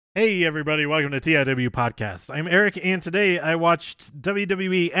Hey everybody, welcome to TIW Podcast. I'm Eric, and today I watched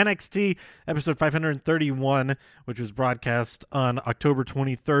WWE NXT episode 531, which was broadcast on October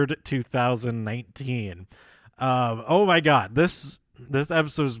 23rd, 2019. Oh my god, this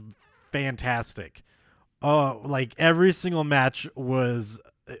episode is fantastic. Oh, like every single match was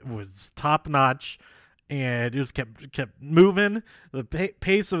top notch, and it just kept moving. The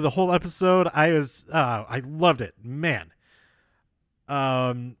pace of the whole episode, I loved it, man.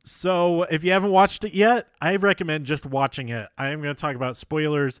 So if you haven't watched it yet, I recommend just watching it. I am going to talk about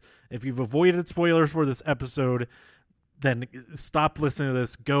spoilers. If you've avoided spoilers for this episode, then stop listening to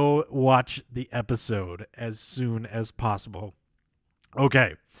this. Go watch the episode as soon as possible.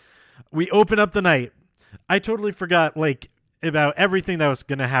 Okay. We open up the night. I totally forgot, about everything that was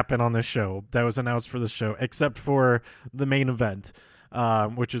going to happen on this show that was announced for the show, except for the main event.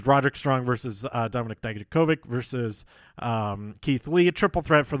 Which is Roderick Strong versus Dominic Dijakovic versus Keith Lee, a triple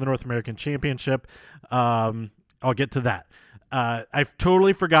threat for the North American Championship. I'll get to that. I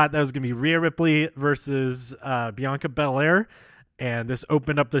totally forgot that was going to be Rhea Ripley versus Bianca Belair, and this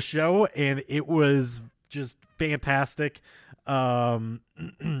opened up the show, and it was just fantastic. I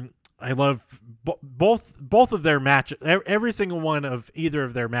love both of their matches. Every single one of either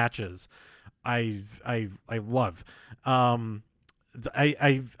of their matches, I love.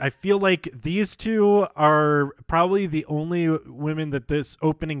 I feel like these two are probably the only women that this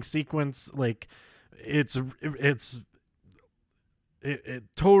opening sequence, it's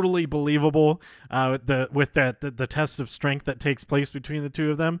totally believable. The test of strength that takes place between the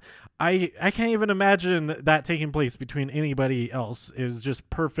two of them, I can't even imagine that taking place between anybody else. It was just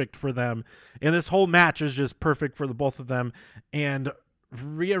perfect for them, and this whole match is just perfect for the both of them. And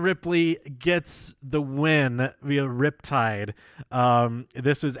Rhea Ripley gets the win via Riptide.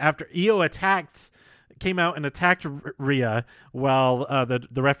 This was after Io came out and attacked Rhea while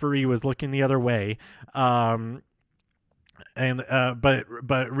the referee was looking the other way. But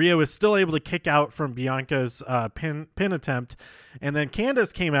Rhea was still able to kick out from Bianca's pin attempt, and then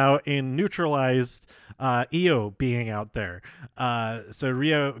Candice came out and neutralized Io being out there. So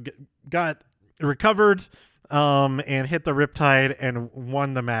Rhea got recovered and hit the Riptide and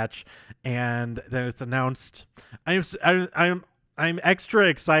won the match. And then it's announced. I'm extra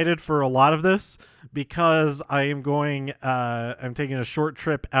excited for a lot of this because I'm taking a short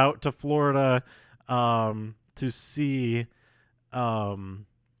trip out to Florida to see to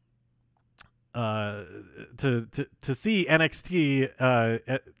see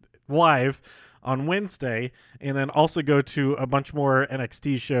NXT live on Wednesday, and then also go to a bunch more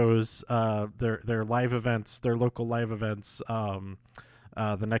NXT shows, their live events, their local live events, the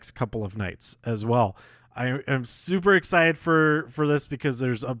next couple of nights as well. I am super excited for this because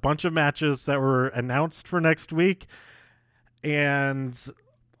there's a bunch of matches that were announced for next week, and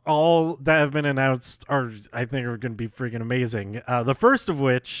all that have been announced I think are going to be freaking amazing. The first of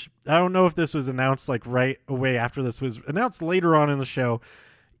which, I don't know if this was announced right away after this was announced later on in the show.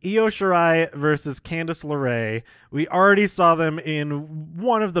 Io Shirai versus Candice LeRae. We already saw them in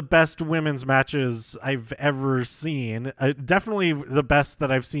one of the best women's matches I've ever seen. Definitely the best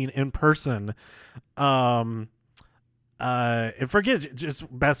that I've seen in person. And forget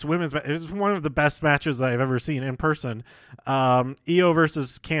just best women's match. It was one of the best matches I've ever seen in person. Io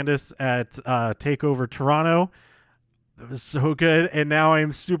versus Candice at TakeOver Toronto. That was so good. And now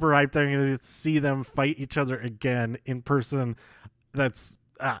I'm super hyped. I'm going to see them fight each other again in person.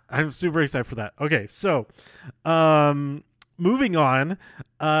 I'm super excited for that. Okay, so moving on.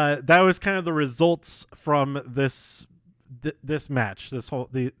 That was kind of the results from this match.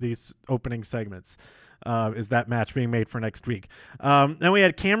 These opening segments is that match being made for next week. Then we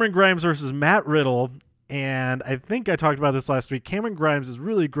had Cameron Grimes versus Matt Riddle, and I think I talked about this last week. Cameron Grimes is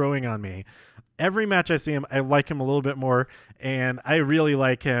really growing on me. Every match I see him, I like him a little bit more, and I really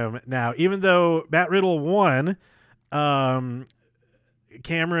like him now. Even though Matt Riddle won,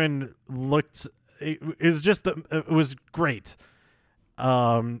 Cameron looked, it was great.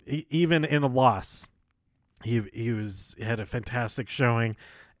 Even in a loss, he had a fantastic showing.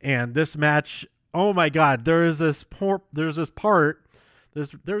 And this match, oh my god, there was this part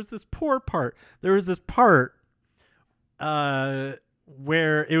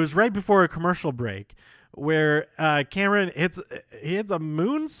where it was right before a commercial break where Cameron hits a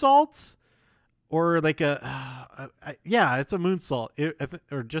moonsault, or it's a moonsault,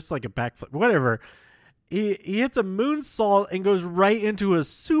 or just like a backflip, whatever. He hits a moonsault and goes right into a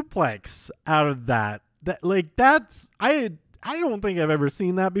suplex out of that. I don't think I've ever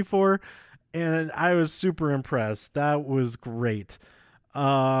seen that before, and I was super impressed. That was great.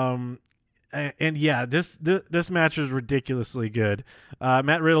 and yeah, this match was ridiculously good.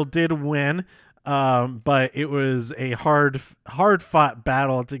 Matt Riddle did win, but it was a hard fought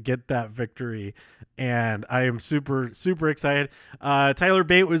battle to get that victory, and I am super excited. Tyler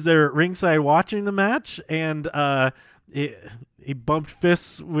Bate was there at ringside watching the match, and he bumped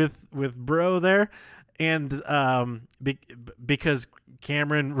fists with Bro there, and because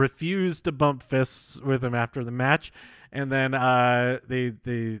Cameron refused to bump fists with him after the match. And then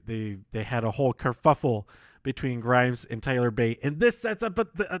they had a whole kerfuffle between Grimes and Tyler Bate, and this sets up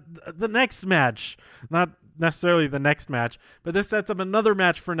the next match. Not necessarily the next match, but this sets up another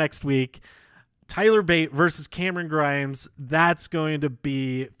match for next week. Tyler Bate versus Cameron Grimes. That's going to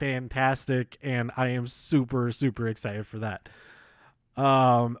be fantastic, and I am super excited for that.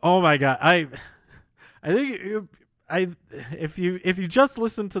 Oh my god, I think if you just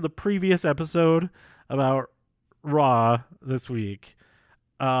listened to the previous episode about Raw this week,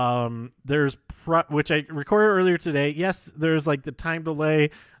 there's which I recorded earlier today. Yes, there's like the time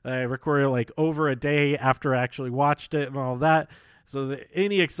delay. I recorded like over a day after I actually watched it and all that. So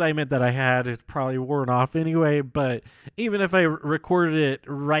any excitement that I had is probably worn off anyway. But even if I recorded it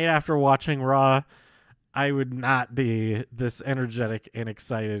right after watching Raw, I would not be this energetic and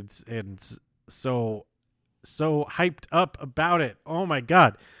excited and so hyped up about it. Oh my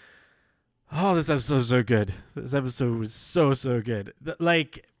god. Oh, this episode is so good. This episode was so good.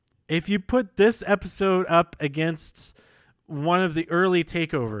 Like, if you put this episode up against one of the early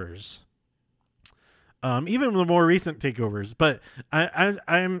takeovers, even the more recent takeovers, but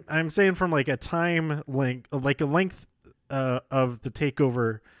I'm saying from like a time length, like a length of the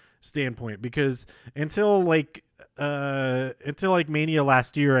takeover standpoint, because until like Mania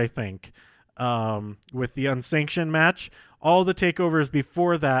last year, I think, with the unsanctioned match, all the takeovers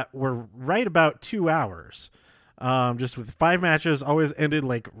before that were right about 2 hours. Just with 5 matches, always ended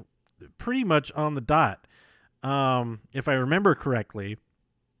like pretty much on the dot, if I remember correctly.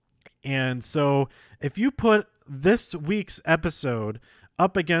 And so if you put this week's episode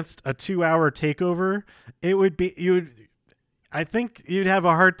up against a 2-hour takeover, I think you'd have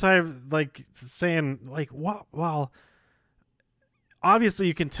a hard time like saying like, what? Well, obviously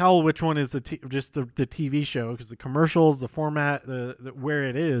you can tell which one is just the TV show because the commercials, the format, the where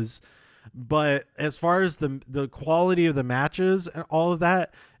it is. But as far as the quality of the matches and all of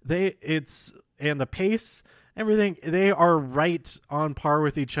that, and the pace, everything, they are right on par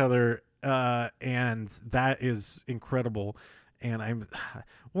with each other, and that is incredible. And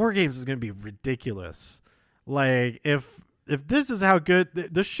War Games is going to be ridiculous. Like if this is how good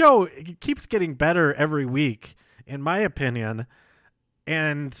the show, it keeps getting better every week, in my opinion.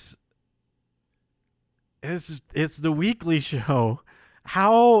 And it's the weekly show.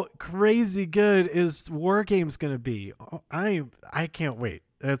 How crazy good is War Games going to be? I can't wait.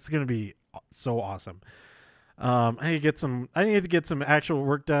 It's going to be so awesome. I need to get some actual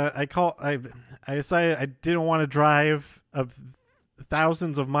work done. I decided I didn't want to drive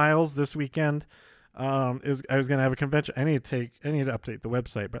thousands of miles this weekend. I was going to have a convention. I need to update the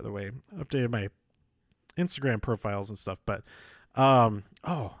website, by the way. Updated my Instagram profiles and stuff, but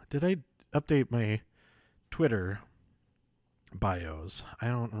did I update my Twitter bios? I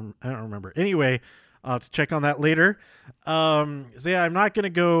don't remember. Anyway, I'll have to check on that later. So yeah, I'm not going to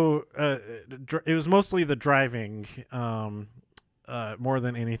go, it was mostly the driving, more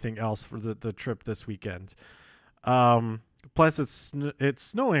than anything else for the trip this weekend. Plus it's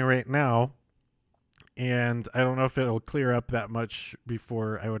snowing right now, and I don't know if it'll clear up that much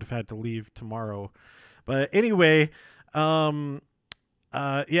before I would have had to leave tomorrow. But anyway, I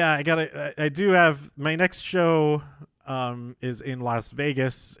do have my next show is in Las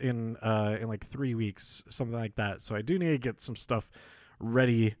Vegas in like 3 weeks, something like that. So I do need to get some stuff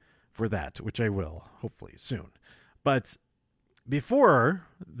ready for that, which I will hopefully soon. But before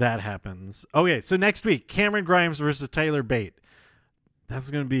that happens, so next week, Cameron Grimes versus Tyler Bate.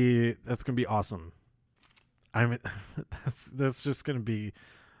 That's gonna be awesome. That's just gonna be.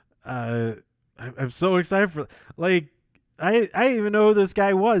 I'm so excited for, like, I didn't even know who this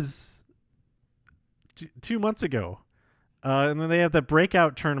guy was 2 months ago. And then they have the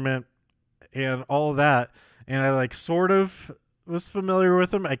breakout tournament and all of that. And I like sort of was familiar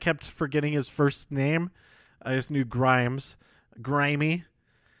with him. I kept forgetting his first name. I just knew Grimes, Grimy.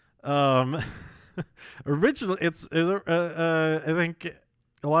 Originally, I think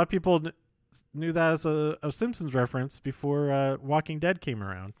a lot of people knew that as a Simpsons reference before Walking Dead came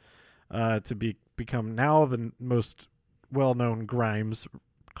around, to become now the most well-known Grimes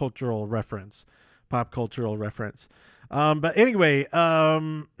cultural reference, pop cultural reference. But anyway,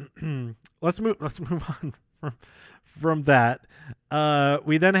 let's move on from that.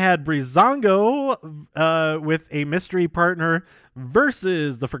 We then had Breezango with a mystery partner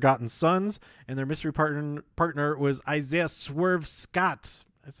versus the Forgotten Sons, and their mystery partner was Isaiah Swerve Scott.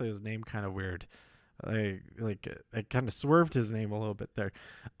 I say his name kind of weird. I kind of swerved his name a little bit there.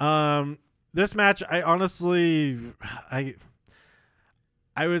 This match, I honestly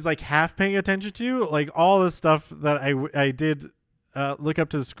was like half paying attention to, like all the stuff that I did look up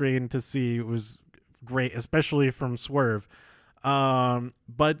to the screen to see was great, especially from Swerve.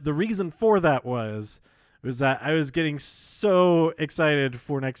 But the reason for that was that I was getting so excited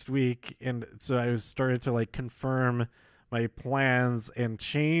for next week, and so I was starting to like confirm my plans and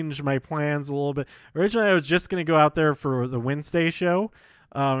change my plans a little bit. Originally, I was just going to go out there for the Wednesday show,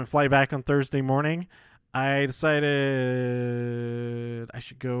 and fly back on Thursday morning. I decided I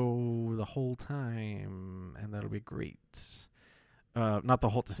should go the whole time, and that'll be great. Not the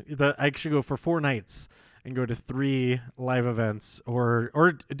whole time. I should go for 4 nights and go to 3 live events, or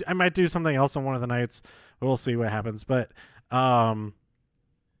I might do something else on one of the nights. We'll see what happens. But so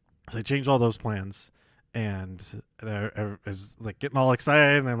I changed all those plans, and I was like getting all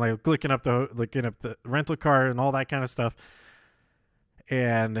excited, and then like looking up the rental car and all that kind of stuff.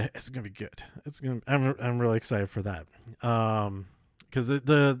 And it's gonna be good. I'm really excited for that. Because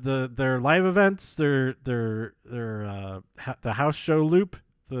their live events, their the house show loop,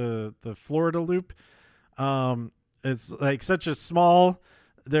 the Florida loop, it's like such a small.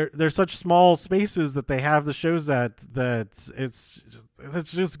 They're such small spaces that they have the shows at, that it's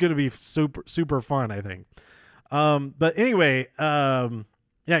just gonna be super fun, I think. But anyway, yeah,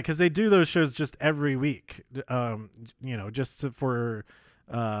 because they do those shows just every week. Just for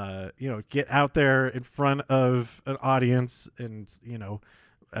get out there in front of an audience and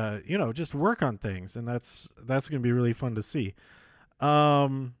just work on things, and that's gonna be really fun to see.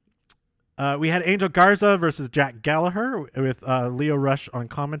 We had Angel Garza versus Jack Gallagher with Leo Rush on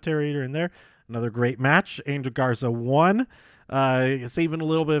commentary in there. Another great match. Angel Garza won, saving a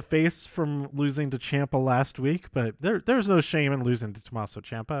little bit of face from losing to Ciampa last week, but there's no shame in losing to Tommaso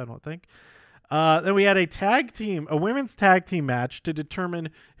Ciampa, I don't think. Then we had a women's tag team match to determine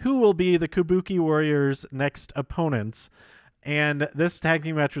who will be the Kabuki Warriors' next opponents. And this tag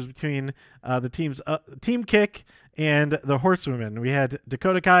team match was between the teams Team Kick and the Horsewomen. We had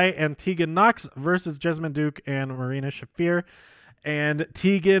Dakota Kai and Tegan Knox versus Jessamine Duke and Marina Shafir. And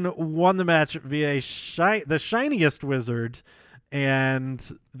Tegan won the match via the shiniest wizard.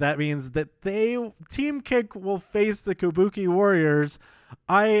 And that means that Team Kick will face the Kabuki Warriors.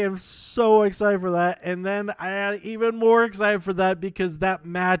 I am so excited for that. And then I am even more excited for that because that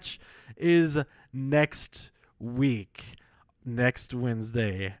match is next week, next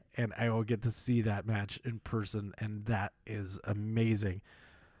Wednesday, and I will get to see that match in person, and that is amazing.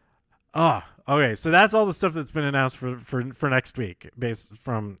 Okay, so that's all the stuff that's been announced for next week based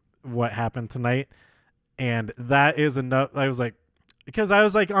from what happened tonight. And that is enough. I was like, because I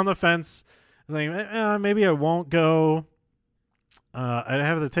was like on the fence, like maybe I won't go. I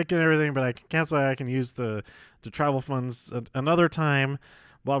have the ticket and everything, but I can cancel it. I can use the travel funds another time,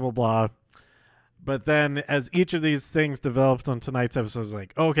 blah, blah, blah. But then as each of these things developed on tonight's episode, I was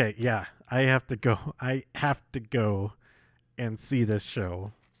like, okay, yeah, I have to go. I have to go and see this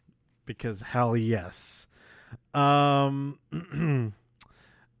show because hell yes. And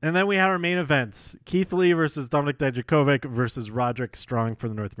then we had our main event, Keith Lee versus Dominik Dijakovic versus Roderick Strong for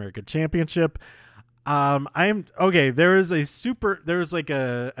the North American Championship. There's like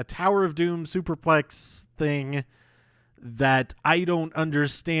a Tower of Doom superplex thing that I don't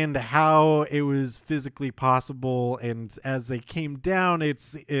understand how it was physically possible, and as they came down,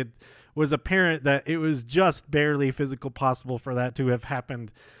 it was apparent that it was just barely physical possible for that to have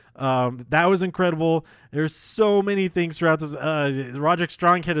happened. That was incredible. There's so many things throughout this. Roderick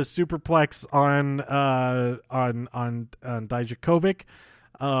Strong hit a superplex on Dijakovic.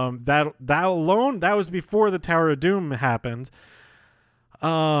 That alone, that was before the Tower of Doom happened.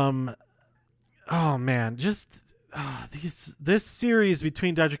 Oh man, this series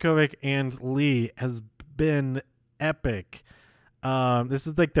between Dijakovic and Lee has been epic. This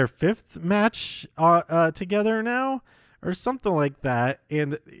is like their 5th match together now, or something like that.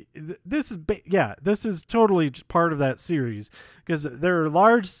 And this is totally part of that series, because there are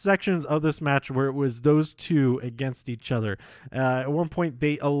large sections of this match where it was those two against each other. At one point,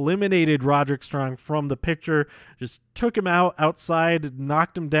 they eliminated Roderick Strong from the picture, just took him outside,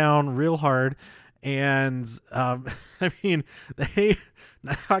 knocked him down real hard. And they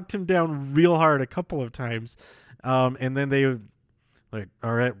knocked him down real hard a couple of times. And then they Like,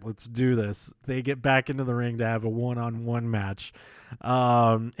 all right, let's do this. They get back into the ring to have a one-on-one match.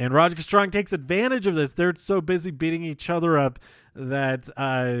 And Roderick Strong takes advantage of this. They're so busy beating each other up that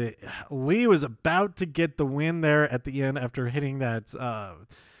Lee was about to get the win there at the end after hitting that.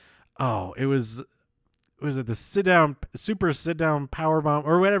 It was it the super sit down power bomb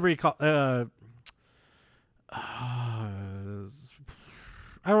or whatever you call.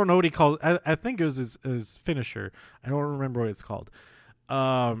 I don't know what he called. I think it was his finisher. I don't remember what it's called.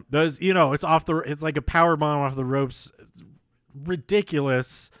 It's off the. It's like a power bomb off the ropes. It's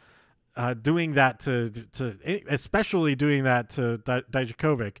ridiculous. Doing that to especially doing that to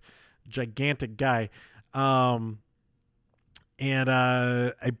Dijakovic, gigantic guy. And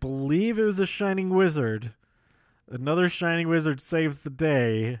I believe it was a Shining Wizard. Another Shining Wizard saves the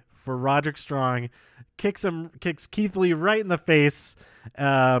day for Roderick Strong. Kicks Keith Lee right in the face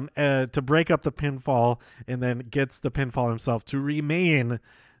to break up the pinfall, and then gets the pinfall himself to remain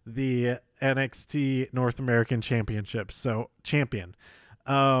the NXT North American Championship. So champion.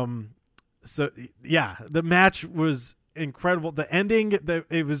 So yeah, the match was incredible. The ending,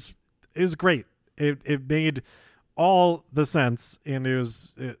 it was great. It made all the sense, and it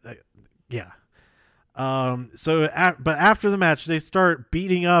was yeah. But after the match, they start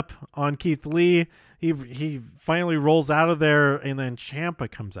beating up on Keith Lee. He finally rolls out of there, and then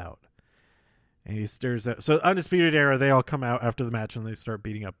Ciampa comes out, and he stares at. So Undisputed Era, they all come out after the match, and they start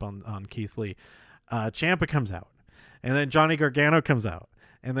beating up on Keith Lee. Ciampa comes out, and then Johnny Gargano comes out,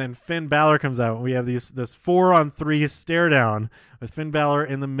 and then Finn Balor comes out, and we have this 4-on-3 stare down with Finn Balor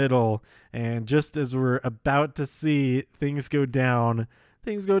in the middle. And just as we're about to see things go down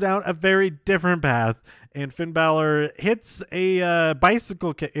a very different path, and Finn Balor hits a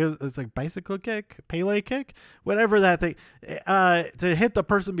bicycle kick. It's like bicycle kick, Pele kick, whatever that thing, to hit the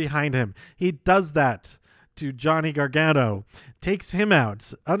person behind him. He does that to Johnny Gargano, takes him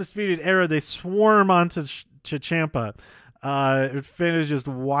out. Undisputed Era, they swarm onto Ciampa. Finn is just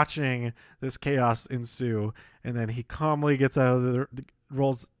watching this chaos ensue, and then he calmly gets out of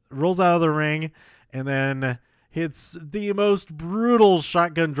rolls out of the ring, and then hits the most brutal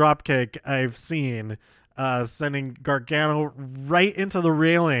shotgun dropkick I've seen, sending Gargano right into the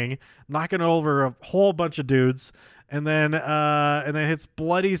railing, knocking over a whole bunch of dudes, and then hits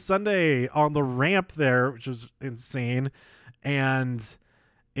Bloody Sunday on the ramp there, which was insane. And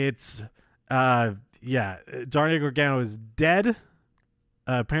it's Johnny Gargano is dead.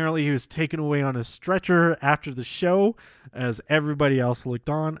 Apparently he was taken away on a stretcher after the show as everybody else looked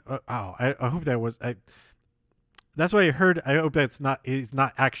on. I hope that was that's what I heard. I hope he's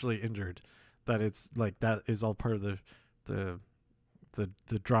not actually injured. That it's like that is all part of the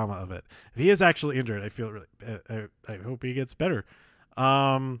drama of it. If he is actually injured, I feel really I hope he gets better.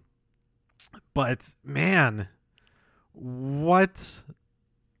 But man, what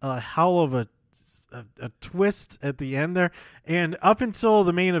a hell of a twist at the end there. And up until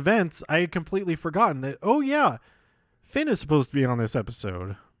the main event, I had completely forgotten that, oh yeah, Finn is supposed to be on this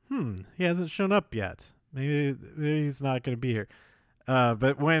episode. He hasn't shown up yet. Maybe he's not going to be here.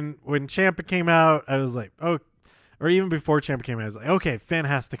 But when Ciampa came out, I was like, oh, or even before Ciampa came out, I was like, okay, Finn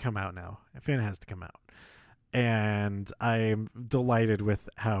has to come out now. Finn has to come out. And I'm delighted with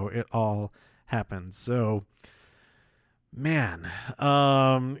how it all happened. So, man,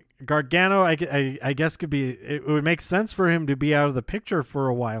 Gargano, I guess it would make sense for him to be out of the picture for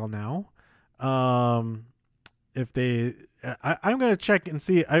a while now. If they, I'm going to check and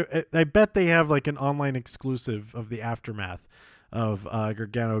see. I bet they have like an online exclusive of the aftermath of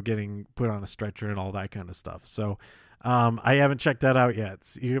Gargano getting put on a stretcher and all that kind of stuff. So I haven't checked that out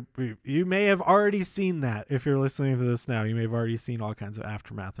yet. You may have already seen that. If you're listening to this now, you may have already seen all kinds of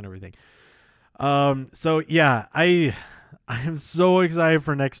aftermath and everything. So yeah, I am so excited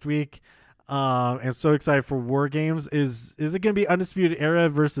for next week. And so excited for War Games. Is it going to be Undisputed Era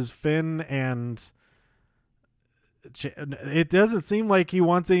versus Finn? And it doesn't seem like he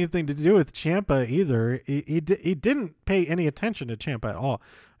wants anything to do with Ciampa either. He didn't pay any attention to Ciampa at all.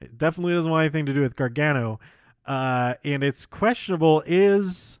 It definitely doesn't want anything to do with Gargano. And it's questionable,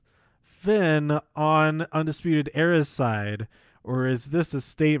 is Finn on Undisputed Era's side, or is this a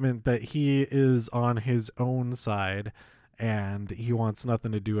statement that he is on his own side and he wants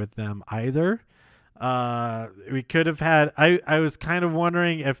nothing to do with them either? We could have had, I was kind of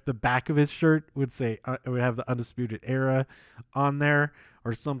wondering if the back of his shirt would say, it would have the Undisputed Era on there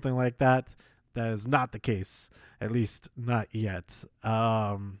or something like that. That is not the case, at least not yet.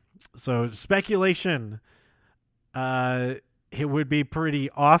 So speculation, it would be pretty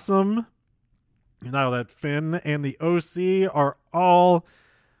awesome now that Finn and the OC are all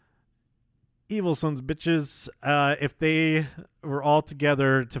evil sons of bitches. If they were all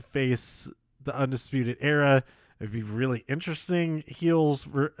together to face the Undisputed Era, it'd be really interesting.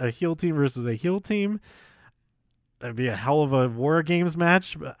 A heel team versus a heel team. That'd be a hell of a War Games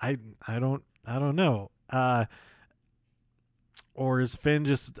match, but I don't know. Or is Finn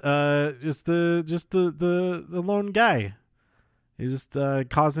just the lone guy? He's just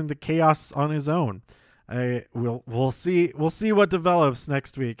causing the chaos on his own. We'll see what develops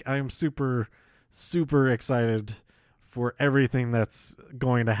next week. I'm super excited for everything that's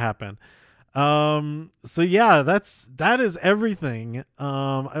going to happen. So yeah, that is everything.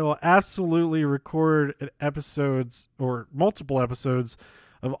 I will absolutely record episodes or multiple episodes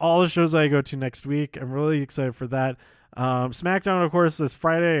of all the shows I go to next week. I'm really excited for that. SmackDown, of course, this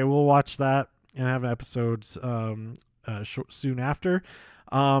Friday. I will watch that and have episodes soon after.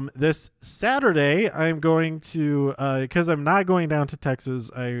 This Saturday, I'm going to because I'm not going down to Texas.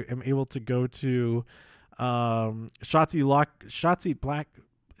 I am able to go to Shotzi Blackheart.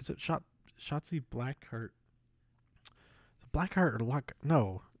 Is it Shotzi Blackheart? Is it Blackheart or Lock?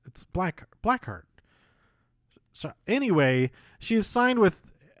 No, it's Blackheart. So anyway, she is signed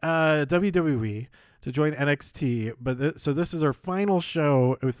with WWE to join NXT. But so this is her final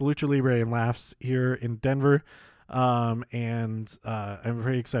show with Lucha Libre and Laughs here in Denver. And I'm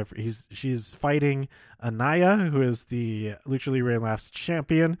very excited for she's fighting Anaya, who is the Lucha Libre and Laughs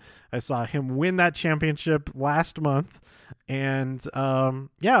champion. I saw him win that championship last month, and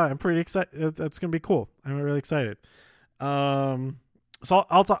yeah, I'm pretty excited. It's gonna be cool. I'm really excited. So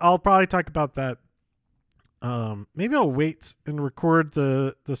I'll probably talk about that. Maybe I'll wait and record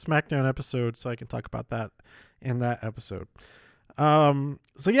the SmackDown episode so I can talk about that in that episode.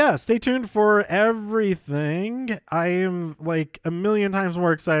 So yeah, stay tuned for everything. I am like a million times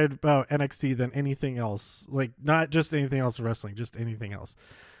more excited about NXT than anything else. Like not just anything else in wrestling, just anything else.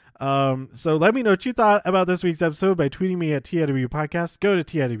 So let me know what you thought about this week's episode by tweeting me at TIW Podcast. Go to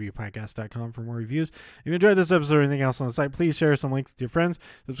TIWpodcast.com for more reviews. If you enjoyed this episode or anything else on the site, please share some links with your friends.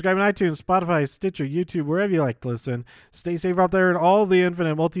 Subscribe on iTunes, Spotify, Stitcher, YouTube, wherever you like to listen. Stay safe out there in all the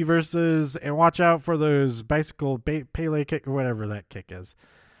infinite multiverses, and watch out for those bicycle Pele kick or whatever that kick is.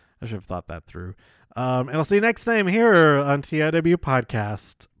 I should have thought that through. And I'll see you next time here on TIW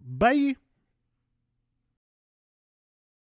Podcast. Bye.